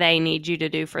like they need you to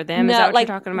do for them. Is that what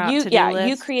you're talking about?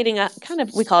 You creating a kind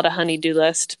of, we call it a honey-do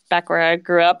list back where I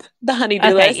grew up, the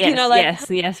honey-do list, yes,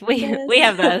 yes. We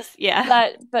have those.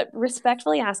 Yeah. But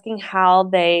respectfully asking how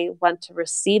they want to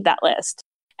receive that list.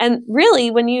 And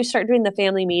really when you start doing the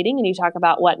family meeting and you talk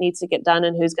about what needs to get done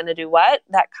and who's going to do what,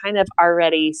 that kind of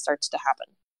already starts to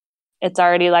happen. It's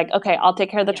already like, okay, I'll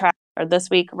take care of the trash, or this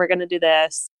week we're going to do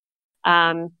this.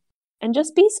 And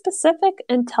just be specific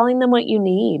in telling them what you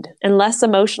need and less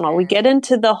emotional. We get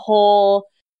into the whole,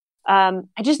 I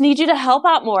just need you to help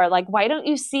out more. Like, why don't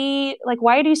you see, like,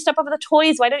 why do you step over the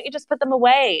toys? Why don't you just put them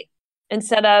away?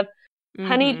 Instead of,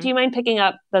 honey, do you mind picking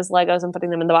up those Legos and putting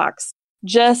them in the box?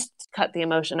 Just cut the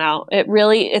emotion out.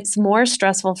 It's more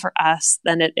stressful for us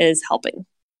than it is helping.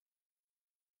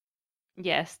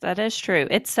 Yes, that is true.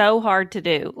 It's so hard to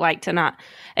do, like to not,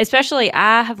 especially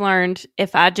I have learned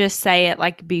if I just say it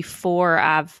like before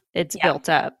it's built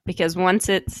up, because once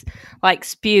it's like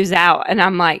spews out and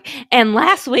I'm like, and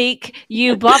last week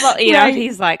you blah, blah, you know,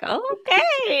 he's like,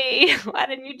 okay, why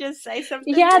didn't you just say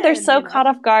something? Yeah, they're so caught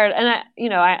off guard. And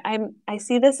I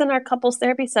see this in our couples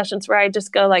therapy sessions where I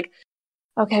just go like,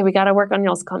 okay, we got to work on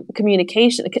y'all's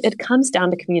communication. It comes down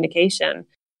to communication.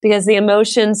 Because the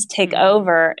emotions take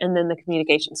over and then the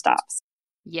communication stops.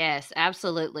 Yes,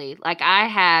 absolutely. Like I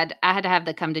had to have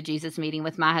the come to Jesus meeting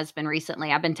with my husband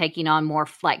recently. I've been taking on more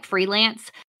like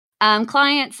freelance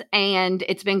clients and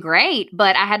it's been great,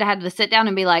 but I had to have to sit down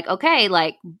and be like, okay,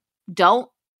 like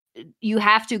you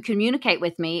have to communicate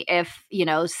with me if,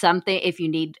 if you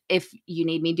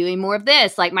need me doing more of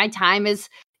this. Like my time is,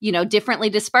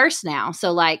 differently dispersed now.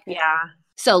 So like,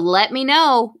 so let me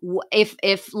know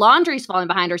if laundry's falling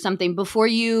behind or something before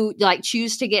you like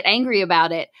choose to get angry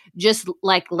about it. Just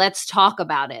like, let's talk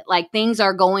about it. Like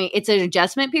it's an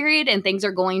adjustment period and things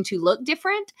are going to look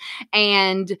different.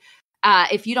 And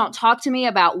if you don't talk to me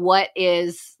about what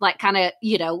is like kind of,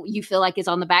 you feel like is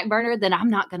on the back burner, then I'm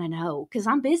not going to know because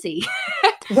I'm busy.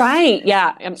 Right.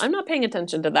 Yeah. I'm not paying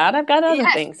attention to that. I've got other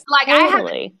things. Like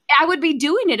totally. I would be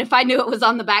doing it if I knew it was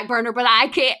on the back burner, but I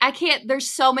can't, there's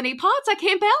so many pots. I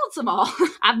can't balance them all.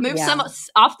 I've moved some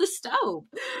off the stove.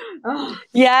 Oh.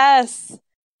 Yes.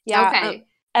 Yeah. Okay.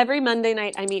 Every Monday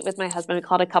night I meet with my husband. We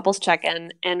call it a couples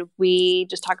check-in and we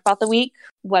just talk about the week,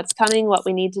 what's coming, what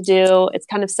we need to do. It's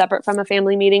kind of separate from a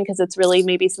family meeting because it's really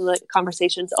maybe some of the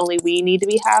conversations only we need to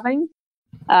be having.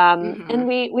 And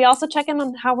we also check in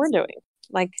on how we're doing.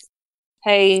 Like,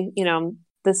 hey,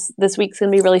 this week's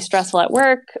going to be really stressful at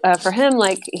work for him.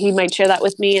 Like he might share that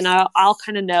with me and I'll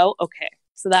kind of know, okay,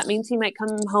 so that means he might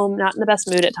come home not in the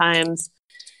best mood at times.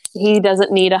 He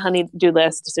doesn't need a honey-do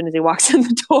list as soon as he walks in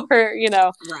the door,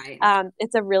 Right.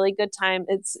 It's a really good time.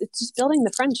 It's just building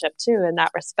the friendship too in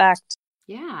that respect.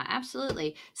 Yeah,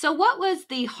 absolutely. So what was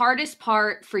the hardest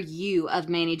part for you of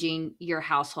managing your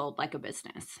household like a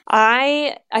business?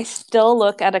 I still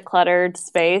look at a cluttered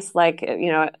space. Like,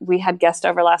 we had guests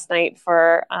over last night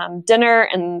for dinner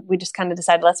and we just kind of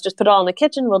decided, let's just put it all in the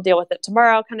kitchen. We'll deal with it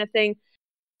tomorrow kind of thing.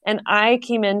 And I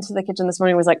came into the kitchen this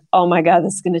morning and was like, oh my God,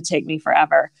 this is going to take me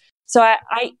forever. So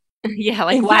I yeah,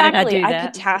 like why did I do that? I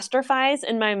catastrophize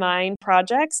in my mind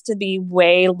projects to be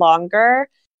way longer.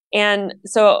 And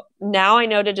so now I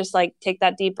know to just like take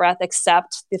that deep breath,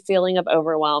 accept the feeling of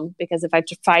overwhelm, because if I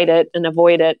fight it and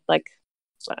avoid it, like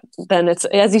then it's,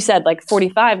 as you said, like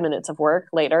 45 minutes of work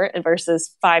later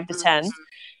versus 5 to 10,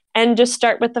 and just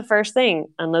start with the first thing,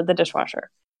 unload the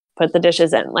dishwasher, put the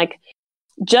dishes in. Like,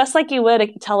 just like you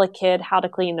would tell a kid how to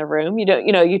clean the room,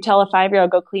 you tell a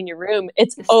 5-year-old, go clean your room.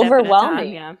 It's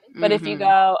overwhelming. Time, yeah. But if you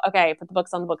go, okay, put the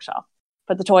books on the bookshelf,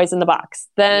 put the toys in the box,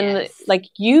 then like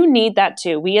you need that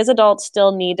too. We as adults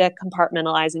still need to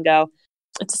compartmentalize and go,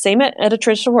 it's the same at a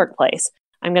traditional workplace.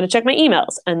 I'm going to check my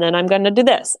emails and then I'm going to do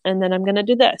this and then I'm going to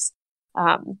do this.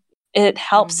 It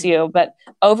helps you, but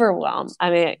overwhelm. I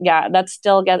mean, yeah, that's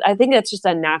still, I think it's just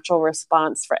a natural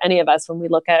response for any of us when we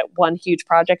look at one huge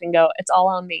project and go, it's all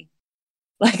on me.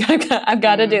 Like I've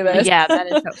got to do this. Yeah, that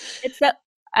is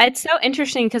it's so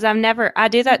interesting because I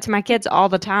do that to my kids all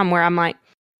the time where I'm like,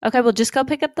 okay, well just go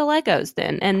pick up the Legos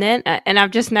then. And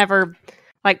I've just never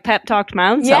like pep talked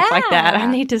my own self like that.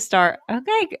 I need to start,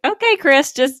 okay,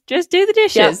 Chris, just do the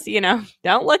dishes,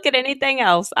 don't look at anything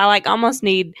else. I like almost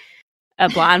need a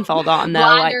blindfold on though,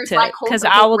 blinders, like because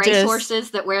I will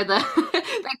racehorses that wear the that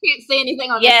can't see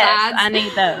anything on the sides. I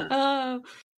need those.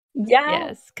 Yeah.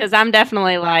 Yes, because I'm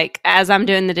definitely like, as I'm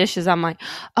doing the dishes, I'm like,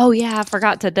 oh yeah, I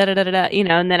forgot to da-da-da-da-da,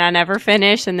 and then I never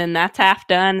finish, and then that's half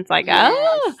done. It's like, hard.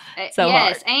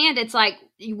 And it's like,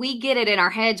 we get it in our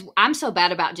heads. I'm so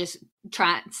bad about just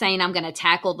saying I'm going to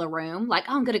tackle the room. Like,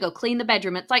 oh, I'm going to go clean the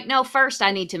bedroom. It's like, no, first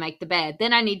I need to make the bed.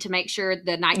 Then I need to make sure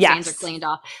the nightstands are cleaned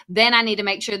off. Then I need to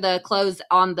make sure the clothes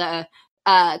on the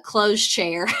clothes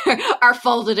chair are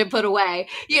folded and put away.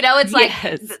 It's like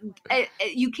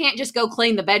you can't just go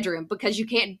clean the bedroom because you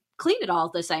can't clean it all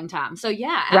at the same time. So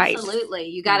absolutely.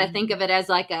 You got to think of it as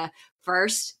like a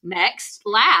first, next,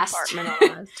 last.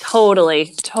 Totally,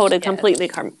 completely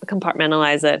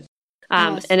compartmentalize it.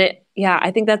 And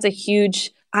I think that's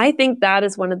I think that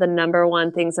is one of the number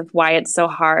one things of why it's so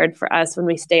hard for us when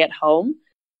we stay at home.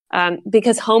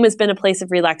 Because home has been a place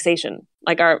of relaxation,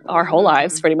 like our whole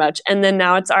lives pretty much. And then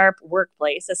now it's our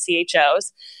workplace as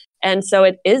CHOs. And so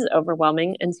it is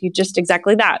overwhelming. And you just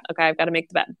exactly that. Okay, I've got to make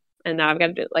the bed. And now I've got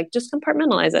to do just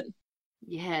compartmentalize it.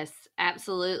 Yes,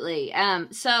 absolutely.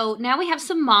 So now we have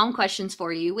some mom questions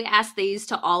for you. We ask these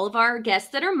to all of our guests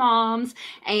that are moms.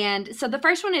 And so the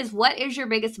first one is, what is your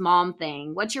biggest mom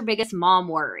thing? What's your biggest mom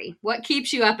worry? What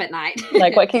keeps you up at night?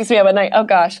 Like what keeps me up at night? Oh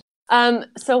gosh.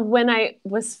 So when I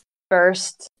was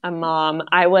first a mom,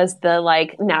 I was the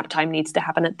nap time needs to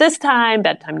happen at this time,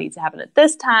 bedtime needs to happen at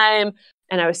this time.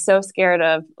 And I was so scared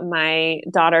of my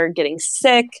daughter getting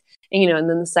sick, and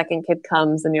then the second kid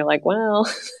comes and you're like, well,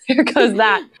 here goes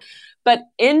that. But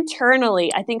internally,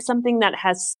 I think something that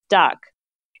has stuck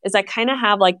is I kind of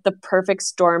have the perfect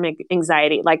storm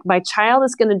anxiety. Like my child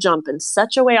is going to jump in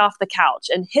such a way off the couch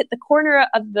and hit the corner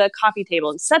of the coffee table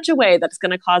in such a way that's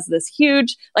going to cause this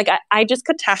huge, I just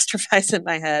catastrophize in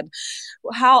my head.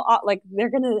 How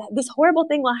this horrible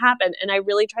thing will happen. And I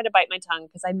really try to bite my tongue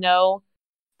because I know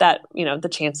that, the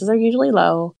chances are usually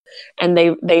low and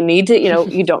they need to,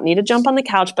 you don't need to jump on the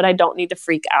couch, but I don't need to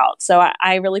freak out. So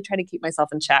I really try to keep myself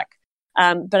in check.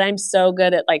 But I'm so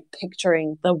good at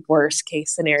picturing the worst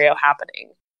case scenario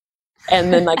happening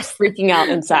and then freaking out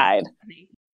inside.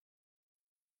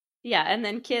 Yeah. And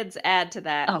then kids add to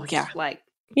that. Oh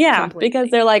yeah.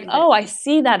 Because they're like, oh, I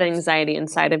see that anxiety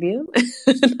inside of you.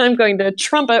 I'm going to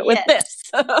trump it with this.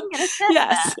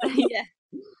 Yes. Yeah.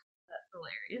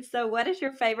 Hilarious. So what is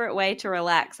your favorite way to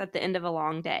relax at the end of a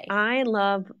long day? I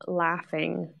love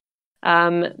laughing.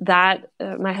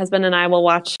 My husband and I will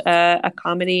watch a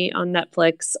comedy on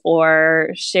Netflix or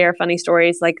share funny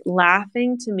stories.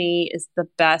 Laughing to me is the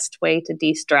best way to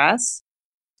de-stress.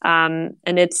 And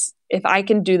if I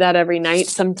can do that every night,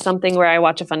 something where I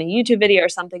watch a funny YouTube video or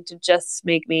something to just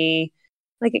make me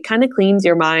it kind of cleans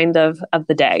your mind of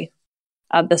the day,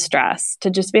 of the stress, to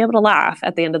just be able to laugh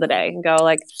at the end of the day and go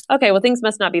okay, well, things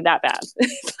must not be that bad.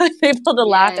 If I'm able to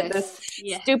laugh at this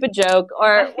stupid joke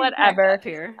or whatever.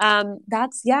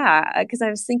 Because I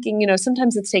was thinking,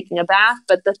 sometimes it's taking a bath,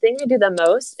 but the thing I do the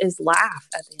most is laugh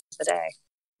at the end of the day.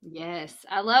 Yes,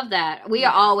 I love that. We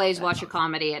always watch a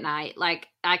comedy at night.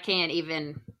 I can't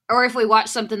even, or if we watch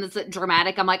something that's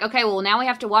dramatic, I'm like, okay, well, now we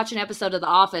have to watch an episode of The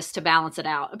Office to balance it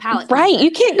out. Right.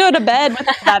 You can't go to bed with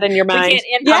that in your mind.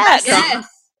 Yes.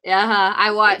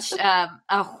 I watched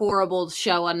a horrible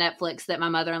show on Netflix that my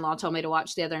mother-in-law told me to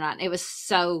watch the other night. It was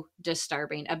so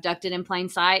disturbing. Abducted in Plain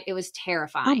Sight. It was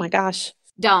terrifying. Oh my gosh.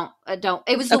 Don't.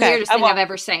 It was the weirdest thing I've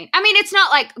ever seen. I mean, it's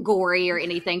not gory or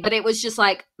anything, but it was just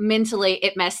mentally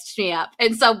it messed me up.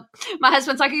 And so my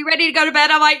husband's like, are you ready to go to bed?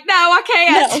 I'm like, no, I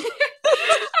can't. No. I'm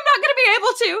not going to be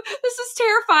able to. This is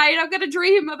terrifying. I'm going to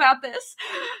dream about this.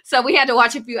 So we had to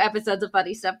watch a few episodes of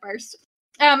funny stuff first.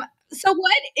 So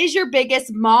what is your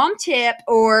biggest mom tip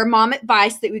or mom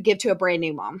advice that you would give to a brand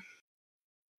new mom?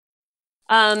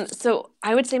 So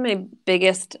I would say my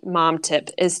biggest mom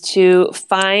tip is to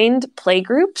find play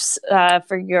groups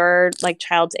for your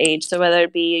child's age. So whether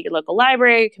it be your local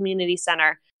library, community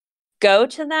center, go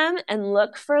to them and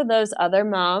look for those other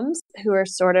moms who are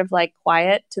sort of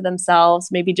quiet to themselves,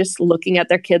 maybe just looking at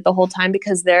their kid the whole time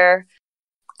because they're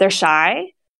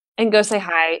shy, and go say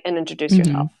hi and introduce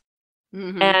yourself.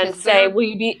 Mm-hmm. And say, will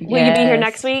you be here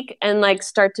next week? And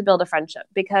start to build a friendship,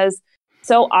 because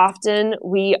so often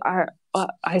we are,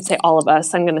 I'd say all of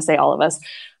us, I'm going to say all of us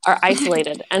are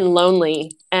isolated and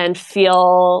lonely and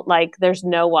feel like there's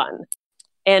no one.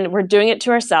 And we're doing it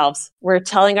to ourselves. We're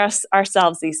telling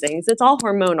ourselves these things. It's all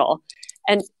hormonal.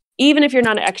 And even if you're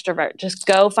not an extrovert, just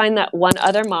go find that one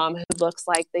other mom who looks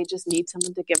like they just need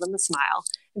someone to give them a smile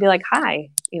and be like, hi,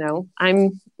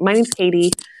 my name's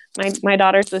Katie. My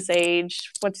daughter's this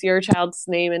age. What's your child's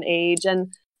name and age?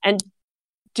 And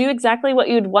do exactly what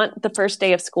you'd want the first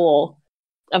day of school,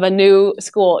 of a new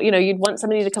school. You'd want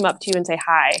somebody to come up to you and say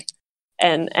hi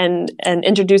and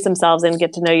introduce themselves and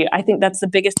get to know you. I think that's the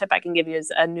biggest tip I can give you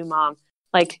as a new mom.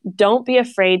 Like, don't be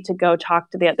afraid to go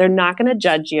talk to they're not going to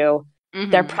judge you.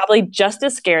 Mm-hmm. They're probably just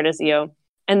as scared as you.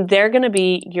 And they're going to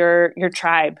be your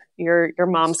tribe, your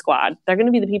mom squad. They're going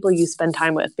to be the people you spend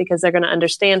time with because they're going to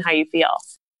understand how you feel.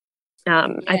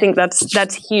 I think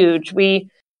that's huge. We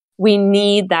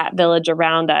need that village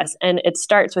around us. And it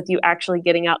starts with you actually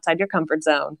getting outside your comfort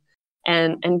zone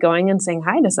and going and saying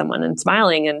hi to someone and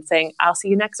smiling and saying, I'll see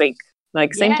you next week.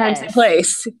 Like, same time, same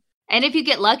place. And if you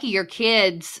get lucky, your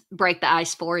kids break the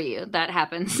ice for you. That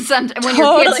happens. Sometimes when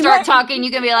your kids start talking,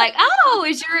 you can be like, "Oh,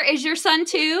 is your son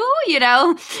too?"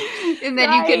 And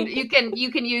then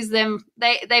you can use them.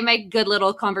 They make good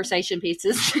little conversation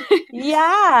pieces.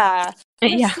 Yeah.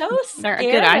 They're so they're scared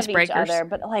good of each other.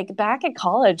 But like back at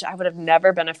college, I would have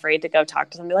never been afraid to go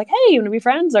talk to somebody like, "Hey, you want to be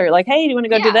friends?" Or like, "Hey, do you want to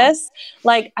go do this?"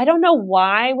 Like, I don't know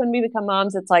why when we become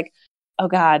moms, it's like, oh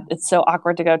God, it's so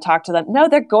awkward to go talk to them. No,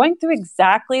 they're going through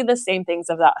exactly the same things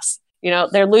as us.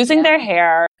 They're losing their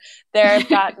hair. They've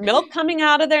got milk coming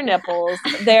out of their nipples.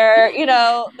 Their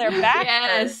back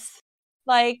hurts.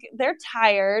 Like, they're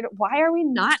tired. Why are we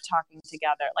not talking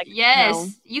together? Like,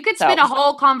 you could spend a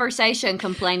whole conversation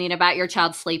complaining about your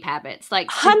child's sleep habits. Like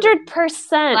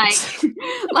 100%.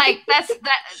 Like that's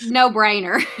no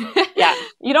brainer. Yeah.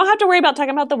 You don't have to worry about talking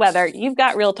about the weather. You've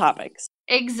got real topics.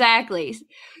 Exactly.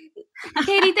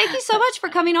 Katie, thank you so much for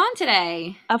coming on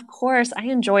today. Of course. I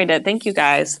enjoyed it. Thank you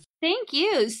guys. Thank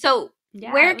you. So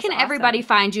where can everybody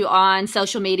find you on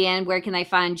social media, and where can they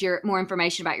find more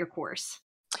information about your course?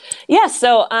 Yeah.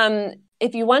 So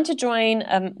if you want to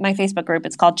join my Facebook group,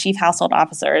 it's called Chief Household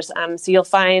Officers. So you'll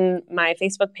find my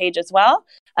Facebook page as well.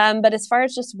 But as far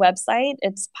as just website,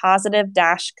 it's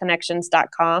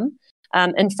positive-connections.com.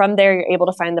 And from there, you're able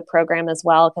to find the program as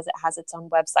well because it has its own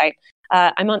website.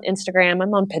 I'm on Instagram.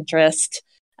 I'm on Pinterest.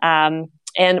 And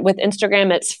with Instagram,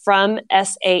 it's from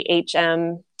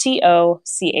SAHM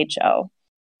TOCHO.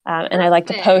 And I like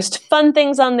to post fun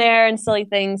things on there and silly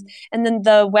things. And then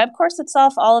the web course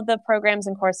itself, all of the programs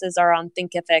and courses are on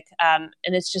Thinkific. And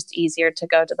it's just easier to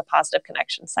go to the Positive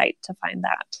Connection site to find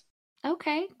that.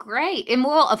 Okay, great. And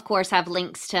we'll, of course, have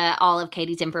links to all of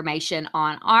Katie's information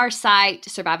on our site,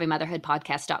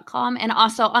 survivingmotherhoodpodcast.com, and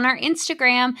also on our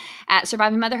Instagram at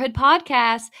Surviving Motherhood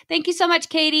Podcast. Thank you so much,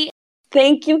 Katie.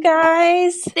 Thank you,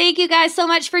 guys. Thank you guys so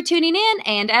much for tuning in.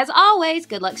 And as always,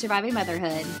 good luck surviving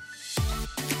motherhood.